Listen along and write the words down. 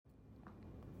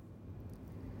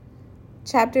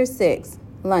Chapter 6,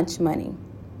 Lunch Money.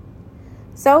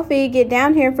 Sophie, get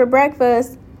down here for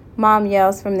breakfast, Mom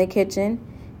yells from the kitchen.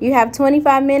 You have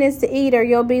 25 minutes to eat or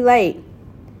you'll be late.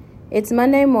 It's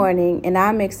Monday morning and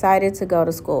I'm excited to go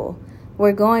to school.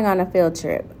 We're going on a field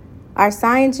trip. Our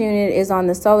science unit is on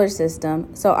the solar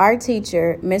system, so our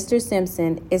teacher, Mr.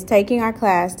 Simpson, is taking our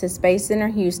class to Space Center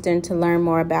Houston to learn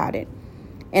more about it.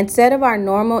 Instead of our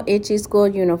normal itchy school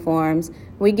uniforms,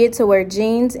 we get to wear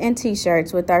jeans and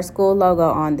t-shirts with our school logo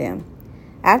on them.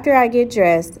 After I get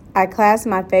dressed, I clasp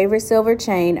my favorite silver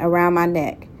chain around my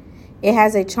neck. It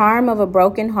has a charm of a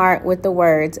broken heart with the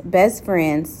words, best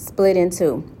friends, split in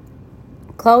two.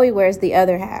 Chloe wears the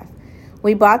other half.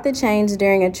 We bought the chains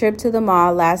during a trip to the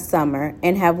mall last summer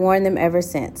and have worn them ever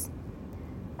since.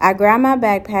 I grab my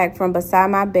backpack from beside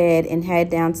my bed and head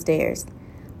downstairs.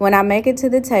 When I make it to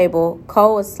the table,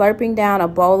 Cole is slurping down a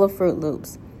bowl of Fruit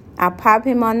Loops. I pop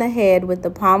him on the head with the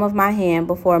palm of my hand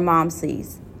before Mom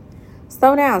sees.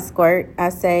 Slow down, Squirt, I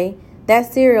say.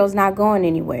 That cereal's not going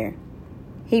anywhere.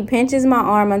 He pinches my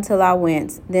arm until I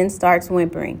wince, then starts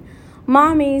whimpering.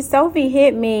 Mommy, Sophie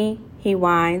hit me, he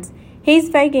whines. He's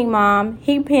faking, Mom.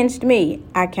 He pinched me,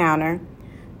 I counter.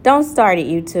 Don't start it,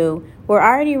 you two. We're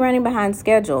already running behind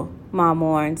schedule, Mom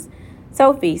warns.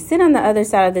 Sophie, sit on the other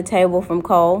side of the table from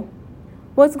Cole.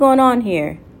 What's going on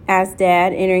here? Asked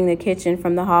Dad, entering the kitchen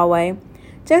from the hallway.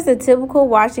 Just a typical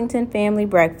Washington family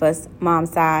breakfast, Mom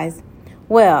sighs.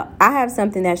 Well, I have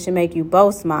something that should make you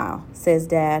both smile, says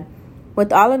Dad.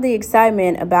 With all of the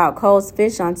excitement about Cole's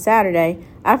fish on Saturday,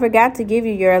 I forgot to give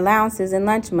you your allowances and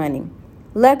lunch money.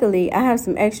 Luckily, I have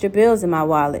some extra bills in my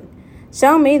wallet.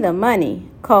 Show me the money,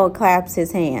 Cole claps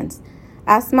his hands.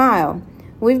 I smile.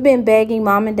 We've been begging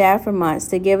Mom and Dad for months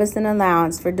to give us an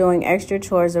allowance for doing extra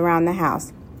chores around the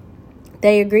house.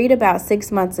 They agreed about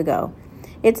 6 months ago.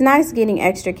 It's nice getting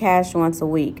extra cash once a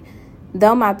week,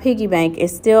 though my piggy bank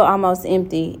is still almost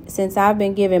empty since I've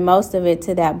been giving most of it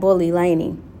to that bully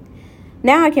Laney.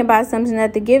 Now I can buy something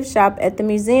at the gift shop at the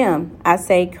museum, I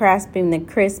say, grasping the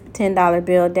crisp $10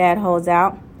 bill Dad holds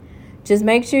out. Just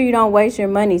make sure you don't waste your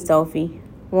money, Sophie,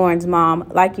 warns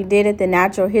Mom, like you did at the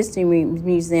Natural History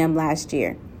Museum last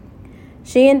year.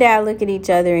 She and Dad look at each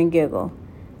other and giggle.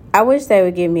 I wish they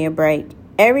would give me a break.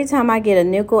 Every time I get a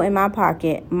nickel in my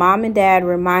pocket, Mom and Dad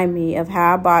remind me of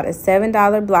how I bought a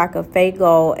 $7 block of fake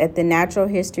gold at the Natural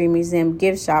History Museum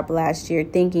gift shop last year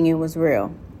thinking it was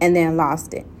real, and then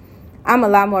lost it. I'm a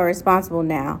lot more responsible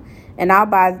now, and All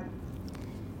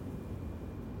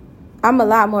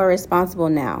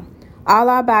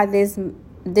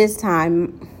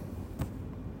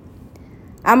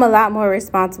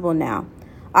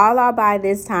I'll buy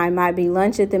this time might be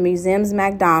lunch at the museum's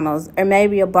McDonald's or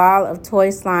maybe a ball of toy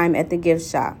slime at the gift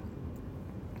shop.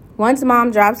 Once Mom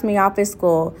drops me off at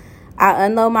school, I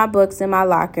unload my books in my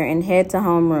locker and head to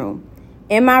homeroom.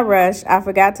 In my rush, I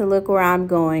forgot to look where I'm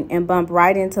going and bump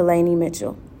right into Lainey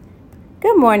Mitchell.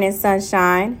 Good morning,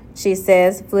 sunshine, she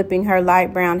says, flipping her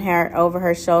light brown hair over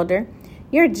her shoulder.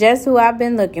 You're just who I've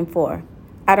been looking for.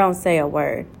 I don't say a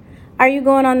word. Are you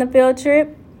going on the field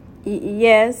trip?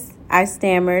 Yes, I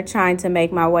stammer, trying to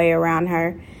make my way around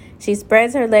her. She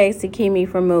spreads her legs to keep me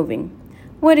from moving.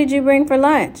 What did you bring for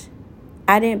lunch?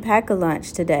 I didn't pack a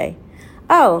lunch today.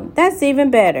 Oh, that's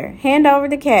even better. Hand over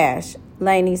the cash,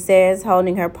 Lainey says,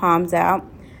 holding her palms out.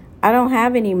 I don't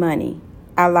have any money.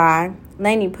 I lie.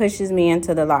 Lainey pushes me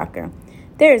into the locker.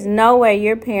 There's no way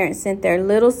your parents sent their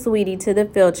little sweetie to the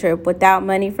field trip without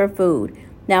money for food.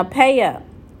 Now pay up.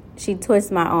 She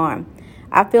twists my arm.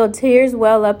 I feel tears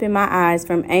well up in my eyes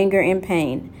from anger and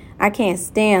pain. I can't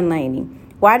stand Lainey.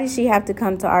 Why did she have to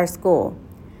come to our school?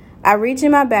 I reach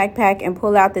in my backpack and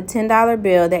pull out the $10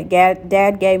 bill that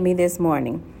Dad gave me this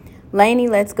morning. Lainey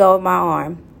lets go of my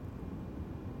arm.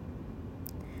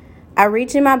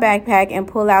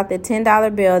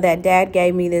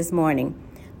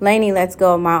 Lainey lets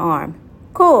go of my arm.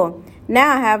 Cool.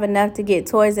 Now I have enough to get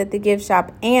toys at the gift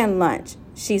shop and lunch.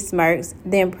 She smirks,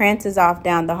 then prances off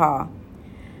down the hall.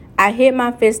 I hit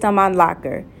my fist on my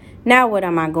locker. Now what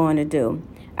am I going to do?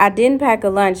 I didn't pack a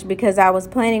lunch because I was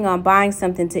planning on buying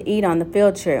something to eat on the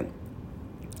field trip.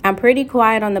 I'm pretty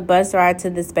quiet on the bus ride to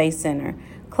the Space Center.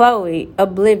 Chloe,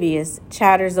 oblivious,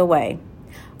 chatters away.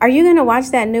 Are you going to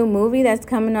watch that new movie that's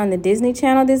coming on the Disney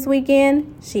Channel this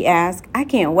weekend? She asks. I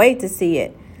can't wait to see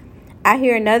it. I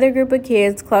hear another group of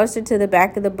kids closer to the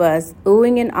back of the bus,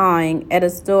 oohing and awing at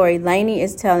a story Lainey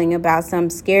is telling about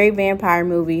some scary vampire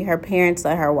movie her parents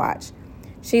let her watch.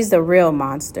 She's the real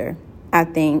monster, I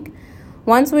think.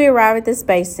 Once we arrive at the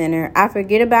Space Center, I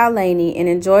forget about Lainey and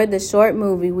enjoy the short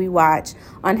movie we watch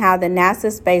on how the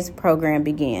NASA space program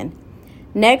began.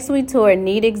 Next, we tour a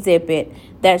neat exhibit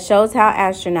that shows how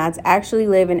astronauts actually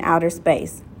live in outer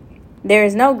space. There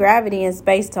is no gravity in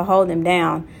space to hold them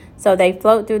down, so they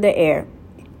float through the air.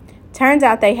 Turns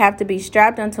out they have to be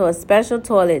strapped onto a special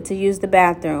toilet to use the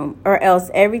bathroom, or else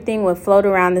everything would float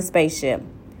around the spaceship.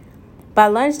 By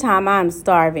lunchtime, I am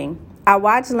starving. I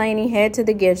watch Lainey head to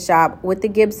the gift shop with the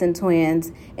Gibson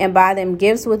twins and buy them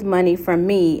gifts with money from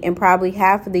me and probably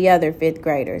half of the other 5th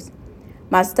graders.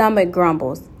 My stomach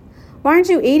grumbles. "Why aren't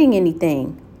you eating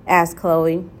anything?" asks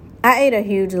Chloe. "I ate a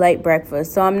huge late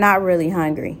breakfast, so I'm not really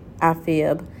hungry," I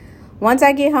fib. Once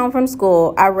I get home from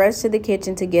school, I rush to the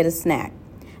kitchen to get a snack.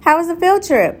 "How was the field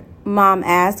trip?" Mom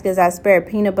asks as I spread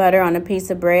peanut butter on a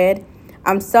piece of bread.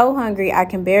 I'm so hungry I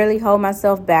can barely hold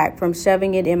myself back from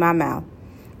shoving it in my mouth.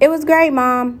 "It was great,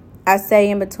 Mom," I say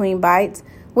in between bites.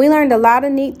 "We learned a lot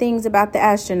of neat things about the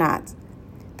astronauts."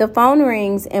 The phone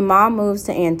rings and Mom moves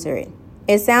to answer it.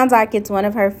 It sounds like it's one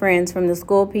of her friends from the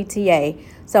school PTA,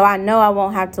 so I know I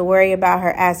won't have to worry about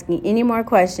her asking any more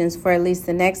questions for at least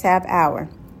the next half hour.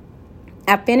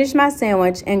 I finish my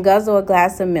sandwich and guzzle a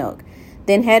glass of milk,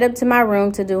 then head up to my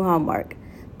room to do homework.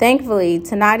 Thankfully,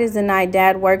 tonight is the night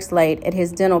Dad works late at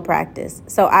his dental practice,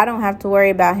 so I don't have to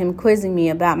worry about him quizzing me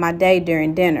about my day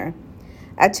during dinner.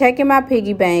 I check in my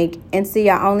piggy bank and see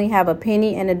I only have a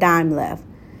penny and a dime left.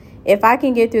 If I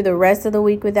can get through the rest of the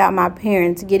week without my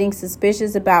parents getting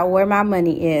suspicious about where my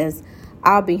money is,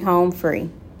 I'll be home free.